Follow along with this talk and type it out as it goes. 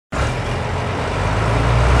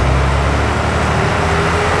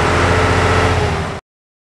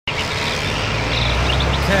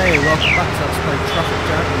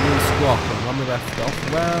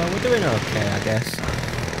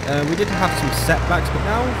We did have some setbacks, but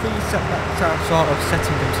now the setbacks are sort of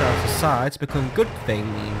setting themselves aside to become good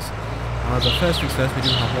things. However, first things first, we do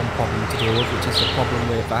have one problem to deal with, which is the problem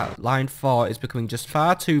with that line 4 is becoming just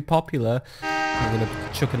far too popular. I'm going to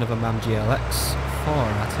chuck another MAM GLX 4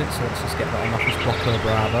 at it, so let's just get that on off this Brocco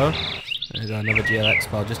Bravo. There's another GLX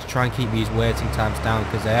 4, just to try and keep these waiting times down,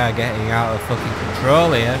 because they are getting out of fucking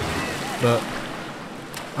control here. But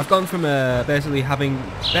I've gone from basically having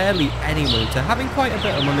barely any money to having quite a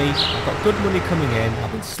bit of money. I've got good money coming in.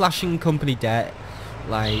 I've been slashing company debt,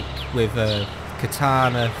 like with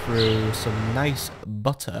Katana through some nice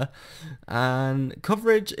butter, and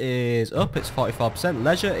coverage is up, it's 44%,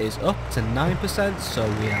 leisure is up to 9%, so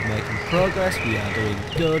we are making progress, we are doing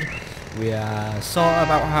good, we are sort of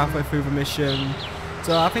about halfway through the mission.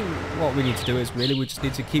 So I think what we need to do is we just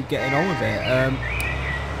need to keep getting on with it.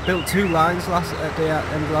 Built 2 lines at the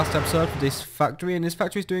end of the last episode for this factory, and this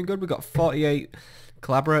factory is doing good. We got 48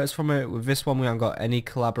 collaborators from it. With this one we haven't got any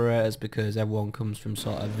collaborators because everyone comes from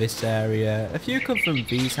sort of this area. A few come from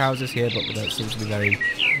these houses here, but they don't seem to be very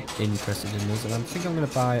interested in us. And I think I'm going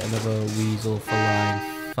to buy another weasel for line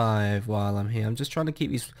 5 while I'm here. I'm just trying to keep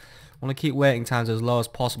these, I want to keep waiting times as low as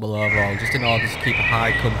possible overall, just in order to keep a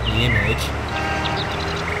high company image,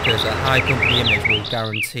 because a high company image will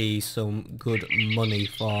guarantee some good money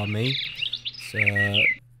for me. So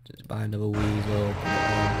just buy another weasel.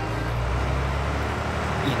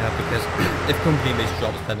 You know, because if company image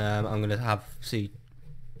drops, then I'm going to see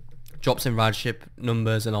drops in ridership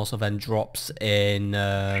numbers, and also then drops in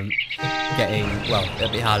getting, well,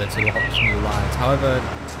 it'll be harder to launch new lines. However,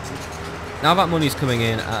 now that money's coming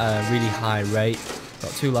in at a really high rate,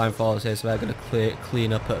 got 2 line 4s here, so they're going to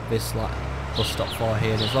clean up at this bus stop 4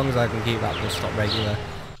 here, and as long as I can keep that bus stop regular,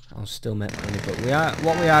 I'll still make money. But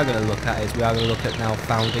what we are going to look at is we are going to look at now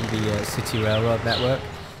founding the City Railroad network.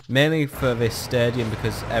 Mainly for this stadium,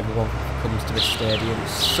 because everyone comes to this stadium.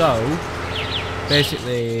 So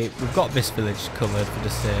basically we've got this village covered for the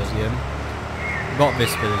stadium. We've got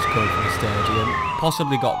this village covered for the stadium.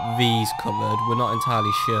 Possibly got these covered, we're not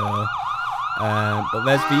entirely sure. But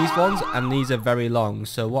there's these ones, and these are very long.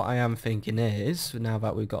 So what I am thinking is, now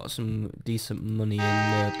that we've got some decent money in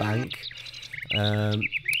the bank, I'm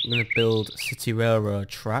going to build City Railroad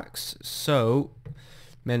tracks. So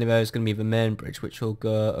mainly there is going to be the main bridge, which will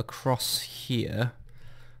go across here,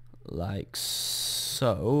 like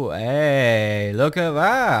so. Hey, look at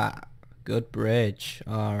that! Good bridge.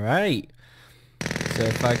 Alright. So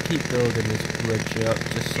if I keep building this bridge up,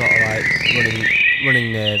 just sort of like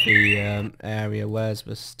running near the area, where's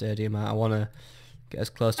the stadium at? I want to get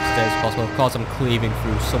as close to the stadium as possible. Of course I'm cleaving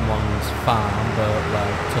through someone's farm, but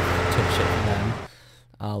well, tough shit for them.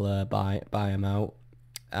 I'll buy them out.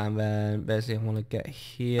 And then basically I want to get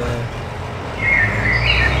here, sort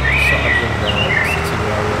of with the City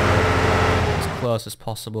Railroad as close as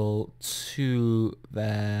possible to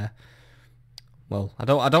their, well, I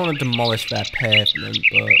don't want to demolish their pavement,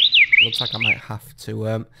 but it looks like I might have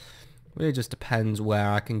to. Really just depends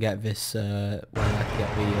where I can get this, where I can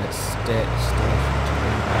get the station to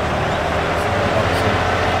be. So obviously,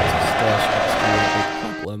 it's a station, it's a big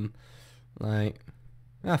problem. Like,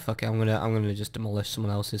 ah, fuck it, I'm gonna just demolish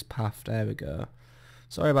someone else's path. There we go.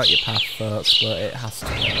 Sorry about your path, folks, but it has to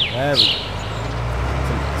go. There we go.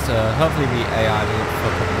 So hopefully the AI doesn't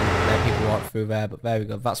fuck up and let people walk through there, but there we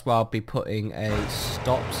go. That's where I'll be putting a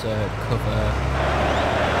stop, so cover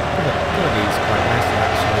these quite nicely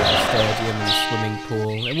actually, the stadium and the swimming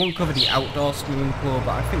pool. It won't cover the outdoor swimming pool,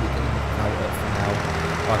 but I think we can look out it for now.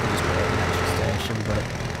 Or I can just put it in an extra station, but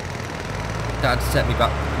that'd set me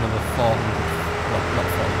back another 400. Well,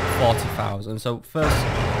 not 40,000. So first,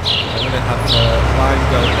 I'm going to have the line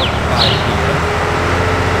go up by here.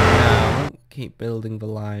 Now, keep building the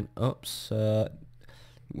line up. So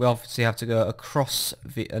we obviously have to go across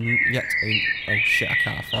the oh shit, I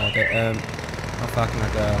can't afford it. How far can I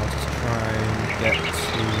go? I'll just try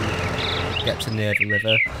and get to near the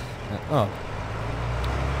river. Oh,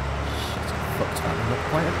 shit, I fucked that one up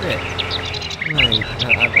quite a bit. Right, I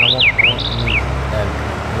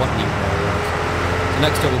want new railroads.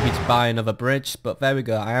 Next up will be to buy another bridge, but there we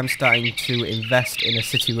go. I am starting to invest in a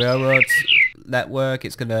City Railroad network.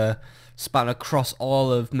 It's going to span across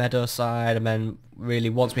all of Meadowside, and then really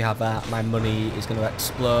once we have that, my money is going to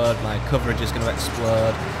explode, my coverage is going to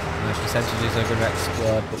explode, my percentages are going to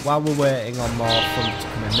explode. But while we're waiting on more funds to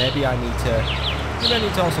come in, maybe I need to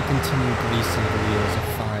also continue greasing the wheels of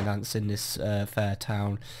finance in this fair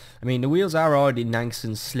town. I mean, the wheels are already nice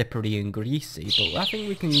and slippery and greasy, but I think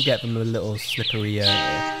we can get them a little slipperier.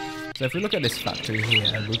 So if we look at this factory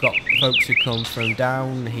here, we've got folks who come from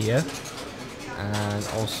down here, and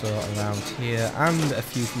also around here, and a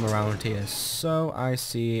few from around here. So I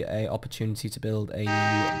see a opportunity to build a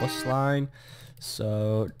new bus line.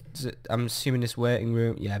 So I'm assuming this waiting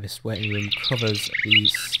room, yeah, this waiting room covers the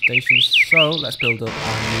station. So let's build up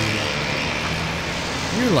our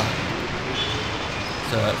new line.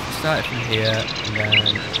 So start it from here, and then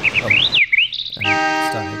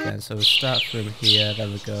start again. So we'll start from here, then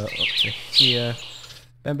we'll go up to here.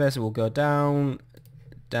 Then basically we'll go down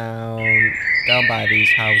by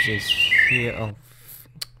these houses here. Oh,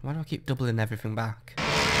 why do I keep doubling everything back?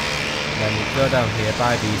 And then we'll go down here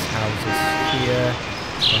by these houses here,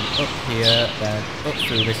 then up here, then up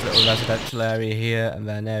through this little residential area here, and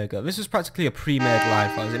then there we go. This was practically a pre-made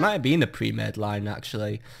line for us. It might have been a pre-made line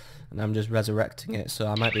actually, and I'm just resurrecting it. So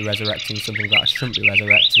I might be resurrecting something that I shouldn't be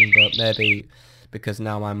resurrecting, but maybe because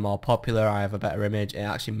now I'm more popular, I have a better image, it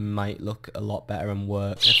actually might look a lot better and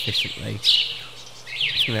work efficiently.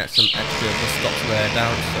 Just gonna get some extra bus stops laid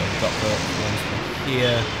down, so we've got the ones from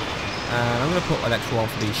here. And I'm gonna put an extra one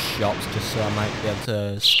for these shops, just so I might be able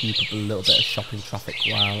to scoop up a little bit of shopping traffic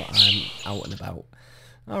while I'm out and about.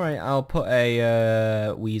 Alright, I'll put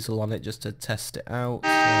a weasel on it just to test it out.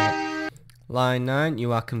 So, line 9,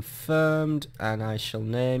 you are confirmed, and I shall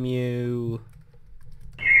name you...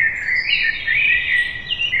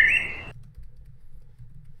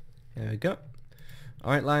 There we go.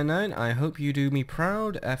 Alright, line 9, I hope you do me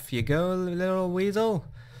proud. Off you go, little weasel.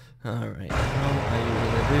 Alright, how are you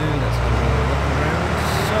gonna do? Let's have a look around.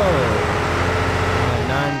 So,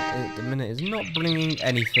 line 9 at the minute is not bringing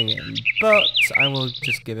anything in, but I will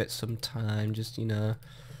just give it some time, just, you know.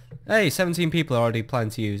 Hey, 17 people are already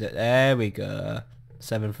planning to use it. There we go.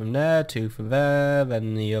 7 from there, 2 from there,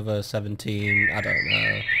 then the other 17, I don't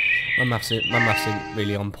know. My maths isn't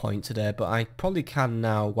really on point today, but I probably can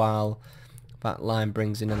now, while that line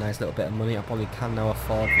brings in a nice little bit of money, I probably can now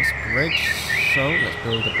afford this bridge. So let's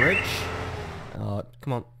build a bridge. Oh,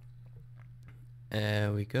 come on.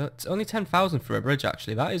 There we go. It's only 10,000 for a bridge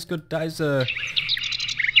actually. That is good. That is a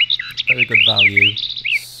very good value.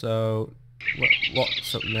 So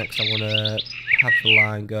what's up next? I want to have the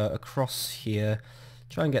line go across here.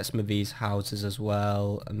 Try and get some of these houses as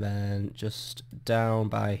well, and then just down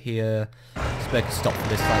by here. Let's make a stop for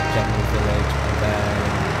this like general village, and then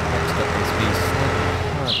next up is the slightly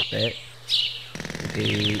hard bit.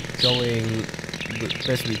 Be going,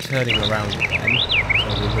 basically turning around again. So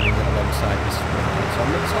we're running it alongside this road. So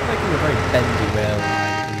I'm sort of making a very bendy rail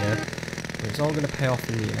line here. It's all going to pay off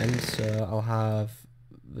in the end. So I'll have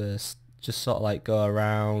this just sort of like go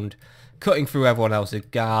around, cutting through everyone else's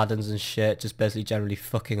gardens and shit, just basically generally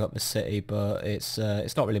fucking up the city, but it's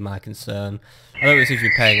not really my concern. I don't really seem to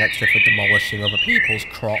be paying extra for demolishing other people's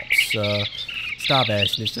crops, so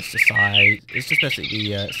starvation is just a side, it's just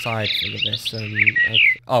basically the side thing of this, and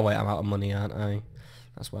oh wait, I'm out of money, aren't I?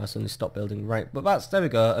 That's why I suddenly stopped building. Right, but there we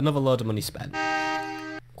go, another load of money spent.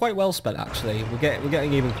 Quite well spent actually, we're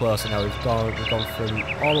getting even closer now. We've gone from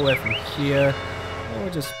all the way from here.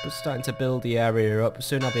 We're starting to build the area up.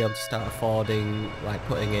 Soon I'll be able to start affording, like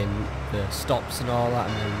putting in the stops and all that,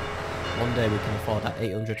 and then one day we can afford that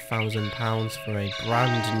 £800,000 for a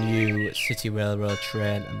brand new city railroad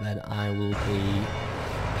train, and then I will be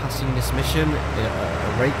passing this mission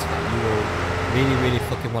at a rate that you will really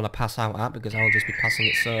fucking want to pass out at, because I will just be passing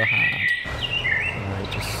it so hard.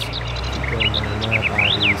 Alright, just keep going down there by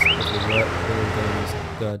these little work buildings,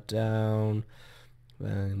 go down.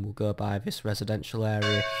 Then we'll go by this residential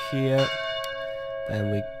area here. Then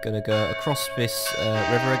we're going to go across this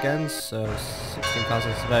river again. So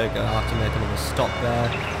 16,000. So there we go. I'll have to make another stop there.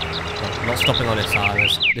 Well, I'm not stopping on this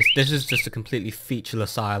island. This is just a completely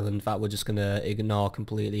featureless island that we're just going to ignore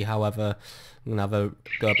completely. However, I'm going to have a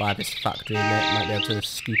go by this factory and might be able to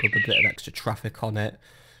scoop up a bit of extra traffic on it.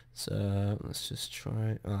 So let's just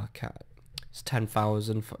try. Oh, cat. It's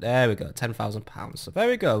 10,000. There we go. £10,000. So there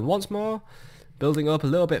we go. Once more. Building up a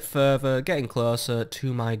little bit further, getting closer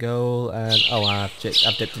to my goal, and oh, I've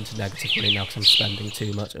dipped into negative money now because I'm spending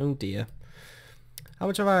too much. Oh dear. How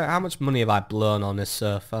much money have I blown on this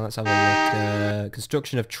so far? Let's have a look.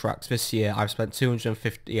 Construction of tracks this year. I've spent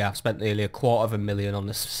 250. Yeah, I've spent nearly $250,000 on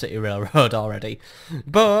this city railroad already.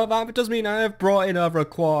 But that does mean I've brought in over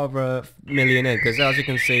 $250,000 in, because as you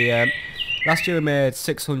can see. Last year we made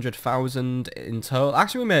 600,000 in total.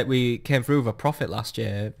 Actually, we came through with a profit last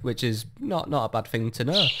year, which is not a bad thing to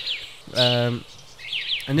know.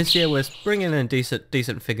 And this year we're bringing in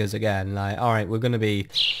decent figures again. Like, all right, we're going to be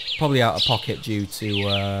probably out of pocket due to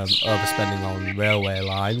overspending on railway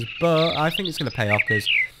lines, but I think it's going to pay off because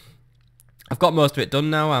I've got most of it done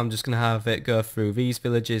now. I'm just going to have it go through these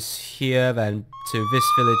villages here, then to this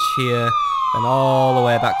village here, then all the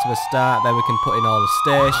way back to the start, then we can put in all the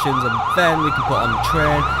stations, and then we can put on the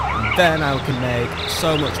train, and then I can make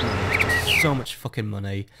so much money, just so much fucking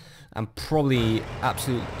money, and probably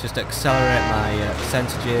absolutely just accelerate my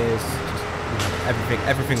percentages, just, you know,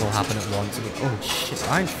 everything will happen at once. Oh shit,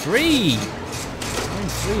 line 3!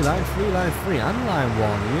 Line 3, and line 1.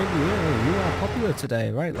 You are popular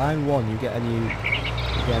today, right? Line 1, you get an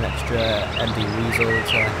extra MD Weasel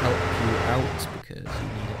to help you out because you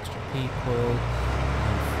need extra people.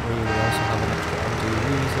 Line 3 will also have an extra MD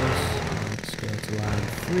Weasel. So let's go to line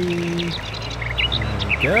 3. There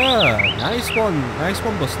we go. Nice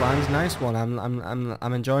one, bus lines. Nice one.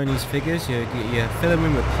 I'm enjoying these figures. You're filling me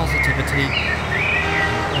with positivity.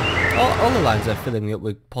 All the lines are filling me up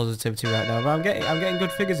with positivity right now, but I'm getting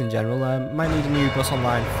good figures in general. Might need a new bus on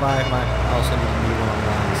line 5, might also need a new one on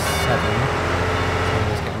line 7. So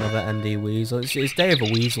let's get another ND Weasel. It's day of the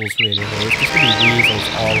Weasels really here. It's just going to be Weasels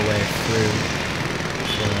all the way through.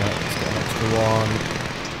 So let's get an extra one.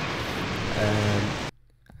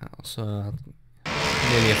 Also,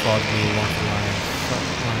 nearly afford me one for line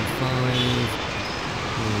 5.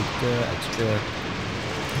 Here we go, extra.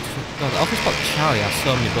 God, the office spot Charlie has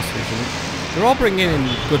so many buses, and they're all bringing in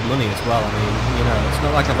good money as well. I mean, you know, it's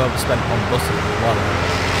not like I've overspent on buses as well.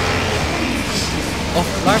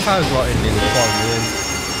 Line 5 is what in nearly 4 million.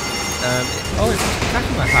 It's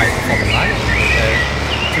actually my highest performing line.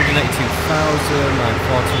 282,000, line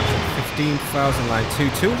 4, 215,000, line 2,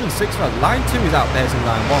 206,000. Line 2 is outpacing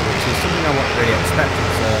line 1, which is something I wasn't really expecting,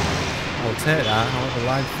 so I'll take that. However,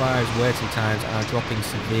 line 5's waiting times are dropping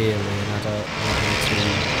severely, and I don't want to be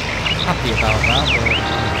happy about that,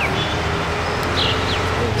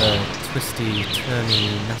 but a twisty,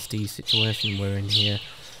 turny, nasty situation we're in here.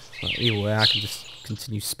 But either way, I can just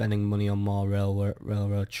continue spending money on more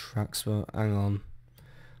railroad tracks. But hang on,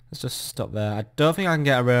 let's just stop there. I don't think I can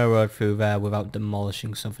get a railroad through there without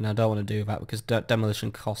demolishing something. I don't want to do that because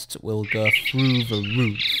demolition costs will go through the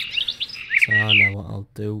roof. So I know what I'll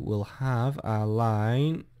do. We'll have our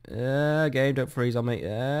line. Game, don't freeze on me.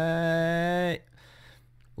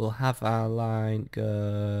 We'll have our line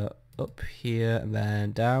go up here and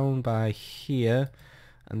then down by here,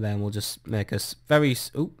 and then we'll just make us very.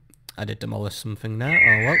 Oop! I did demolish something there.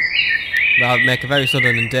 Oh well. I'll make a very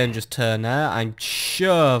sudden and dangerous turn there. I'm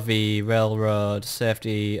sure the Railroad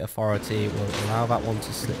Safety Authority will allow that one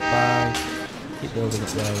to slip by. Keep building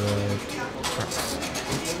up railroad tracks.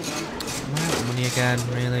 Money again,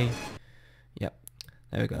 really? Yep.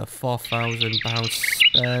 There we go. £4,000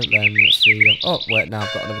 spent. Then let's see. Oh wait, now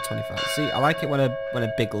I've got another 25. See, I like it when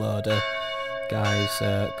a big loader guys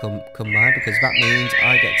come by, because that means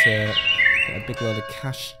I get to get a big load of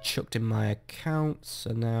cash chucked in my account.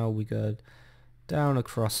 So now we go down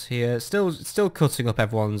across here. Still cutting up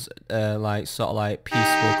everyone's like sort of like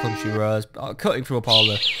peaceful country roads, cutting through up all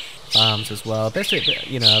the farms as well. Basically,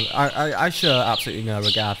 you know, I show absolutely no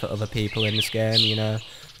regard for other people in this game. You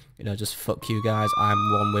know, just fuck you guys. I'm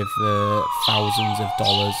one with thousands of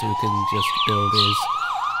dollars who can just build his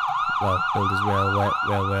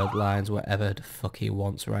railroad lines wherever the fuck he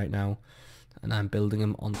wants right now, and I'm building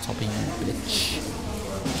them on top of you, bitch.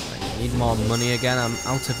 I need more money again. I'm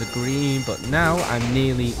out of the green, but now I'm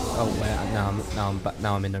nearly. Oh wait,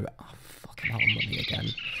 now I'm in the. Oh fuck, I'm out of money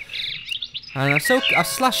again. And I've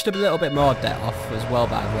slashed a little bit more debt off as well,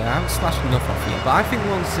 by the way. I haven't slashed enough off yet, but I think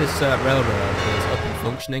once this railroad is up and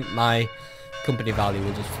functioning, my company value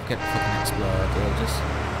will just fucking explode.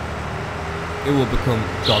 It will become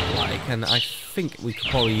godlike, and I think we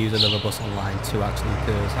could probably use another bus on line 2 actually,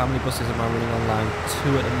 because how many buses am I running on line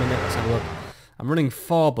 2 at the minute? Let's have a look. I'm running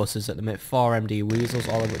 4 buses at the minute, 4 MD Weasels,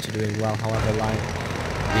 all of which are doing well. However,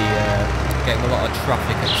 getting a lot of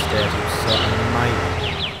traffic at the stadium, so I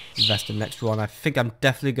might invest in an extra one. I think I'm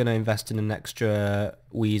definitely going to invest in an extra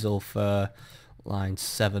Weasel for line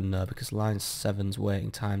 7 though, because line 7's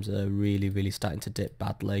waiting times are really starting to dip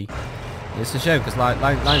badly. It's a shame because line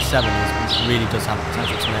 7 really does have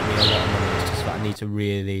potential to make me a lot of money. It's just that I need to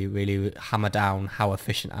really hammer down how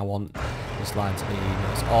efficient I want this line to be. You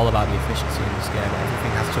know, it's all about the efficiency in this game.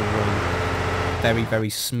 Everything has to run very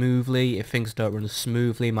smoothly. If things don't run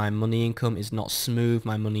smoothly, my money income is not smooth.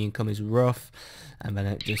 My money income is rough, and then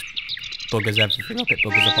it just buggers everything up. It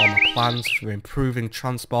buggers up all my plans for improving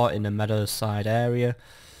transport in the Meadowside area.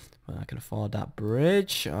 Well, I can afford that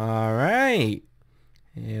bridge. All right.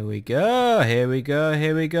 Here we go.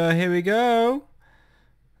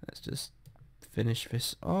 Let's just finish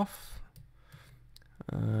this off.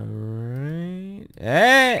 Alright.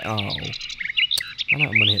 Hey! Oh. I'm out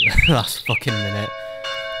of money at the last fucking minute.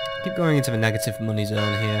 Keep going into the negative money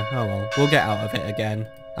zone here. Oh well. We'll get out of it again.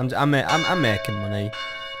 I'm making money.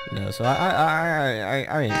 You know, so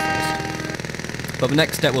I ain't fussed. But the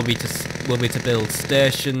next step will be to build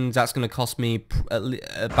stations. That's going to cost me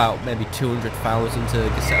about maybe 200,000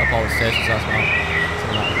 to set up all the stations. That's not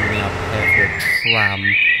something that money I'll pay for a tram.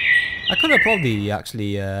 I could have probably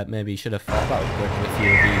actually maybe should have thought about upgrading a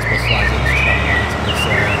few of these bus lines into tram lines in this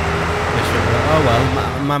mission. But oh well,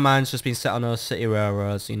 my mind's just been set on those city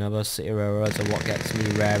railroads. You know, those city railroads are what gets me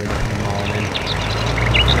raring up in the morning.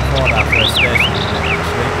 I can afford that for a station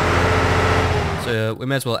actually. So we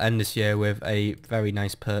may as well end this year with a very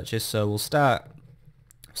nice purchase. So we'll start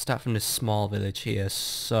from this small village here.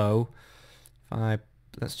 So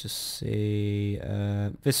let's just see.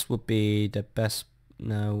 This would be the best.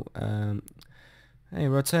 No. Hey,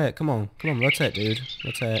 rotate. Come on, rotate, dude.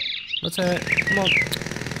 Rotate. Come on.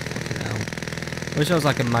 Fucking hell. Wish I was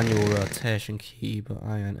like a manual rotation key, but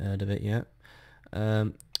I ain't heard of it yet.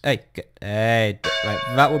 Hey, right,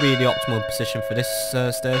 that will be the optimal position for this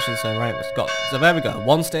station. So right, so there we go,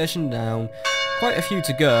 one station down, quite a few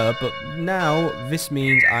to go, but now this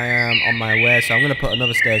means I am on my way. So I'm going to put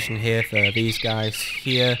another station here for these guys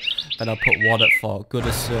here, then I'll put one at Fort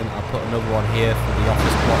Goodison, I'll put another one here for the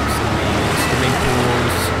office blocks and the swimming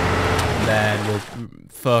pools, and then we'll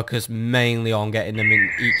focus mainly on getting them in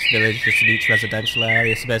each village, just in each residential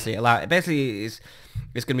area. So basically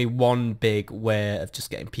it's going to be one big way of just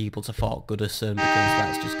getting people to Fort Goodison, because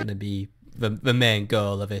that's just going to be the main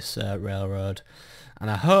goal of this railroad.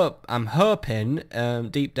 And I'm hoping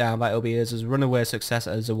deep down that it'll be as runaway success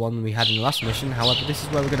as the one we had in the last mission. However, this is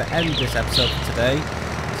where we're going to end this episode for today.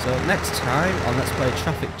 So next time on Let's Play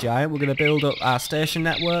Traffic Giant, we're going to build up our station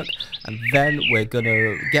network, and then we're going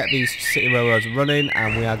to get these city railroads running,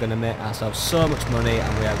 and we are going to make ourselves so much money,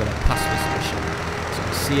 and we are going to pass this mission. So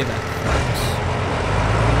see you then, folks.